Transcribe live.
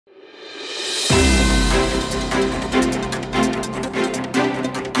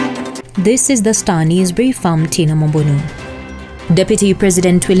This is the Star News Brief. I'm Tina Mombonu. Deputy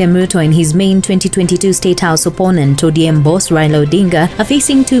President William Ruto and his main 2022 State House opponent, ODM boss Raila are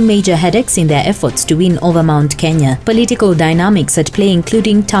facing two major headaches in their efforts to win over Mount Kenya. Political dynamics at play,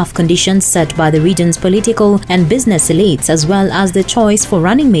 including tough conditions set by the region's political and business elites, as well as the choice for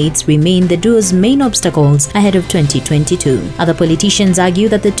running mates, remain the duo's main obstacles ahead of 2022. Other politicians argue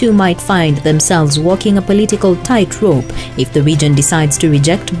that the two might find themselves walking a political tightrope if the region decides to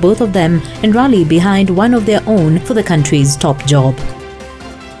reject both of them and rally behind one of their own for the country's top job.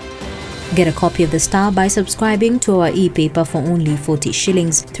 Get a copy of the Star by subscribing to our e-paper for only 40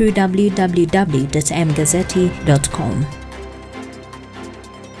 shillings through www.mgazzetti.com.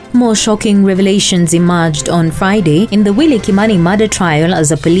 More shocking revelations emerged on Friday in the Willie Kimani murder trial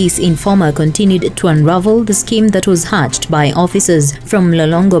as a police informer continued to unravel the scheme that was hatched by officers from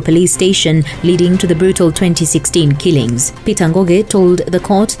Lolongo police station leading to the brutal 2016 killings. Peter Ngoge told the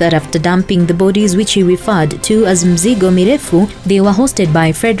court that after dumping the bodies, which he referred to as Mzigo Mirefu, they were hosted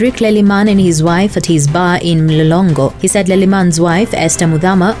by Frederick Leliman and his wife at his bar in Lolongo. He said Leliman's wife, Esther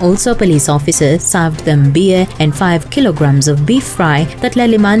Mudhama, also a police officer, served them beer and 5 kilograms of beef fry that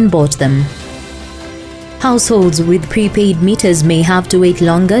Leliman bought them. Households with prepaid meters may have to wait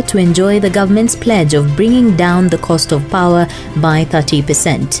longer to enjoy the government's pledge of bringing down the cost of power by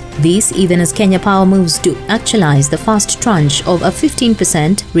 30%. This even as Kenya Power moves to actualize the first tranche of a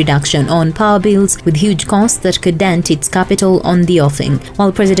 15% reduction on power bills, with huge costs that could dent its capital on the offing.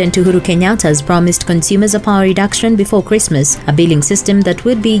 While President Uhuru Kenyatta has promised consumers a power reduction before Christmas, a billing system that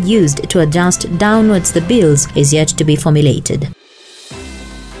would be used to adjust downwards the bills is yet to be formulated.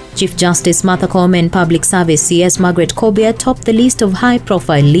 Chief Justice Martha Koome and Public Service CS Margaret Kobia topped the list of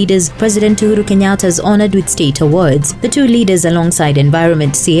high-profile leaders President Uhuru Kenyatta has honored with state awards. The two leaders, alongside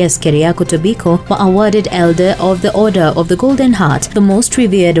Environment CS Keriako Tobiko, were awarded Elder of the Order of the Golden Heart, the most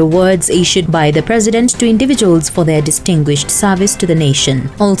revered awards issued by the President to individuals for their distinguished service to the nation.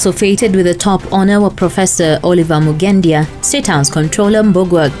 Also fated with the top honor were Professor Oliver Mugendia, State House Controller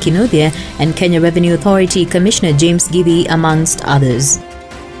Mbogwa Kinuthia, and Kenya Revenue Authority Commissioner James Githy, amongst others.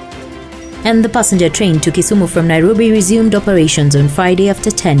 And the passenger train to Kisumu from Nairobi resumed operations on Friday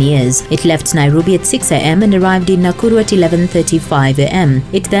after 10 years. It left Nairobi at 6 a.m. and arrived in Nakuru at 11:35 a.m.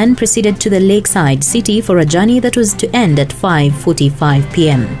 It then proceeded to the lakeside city for a journey that was to end at 5:45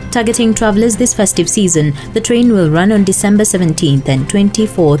 p.m. Targeting travelers this festive season, the train will run on December 17th and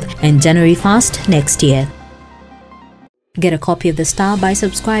 24th and January 1st next year. Get a copy of the Star by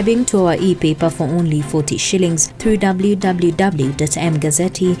subscribing to our e-paper for only 40 shillings through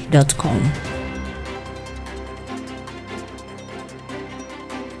www.mgazzetti.com.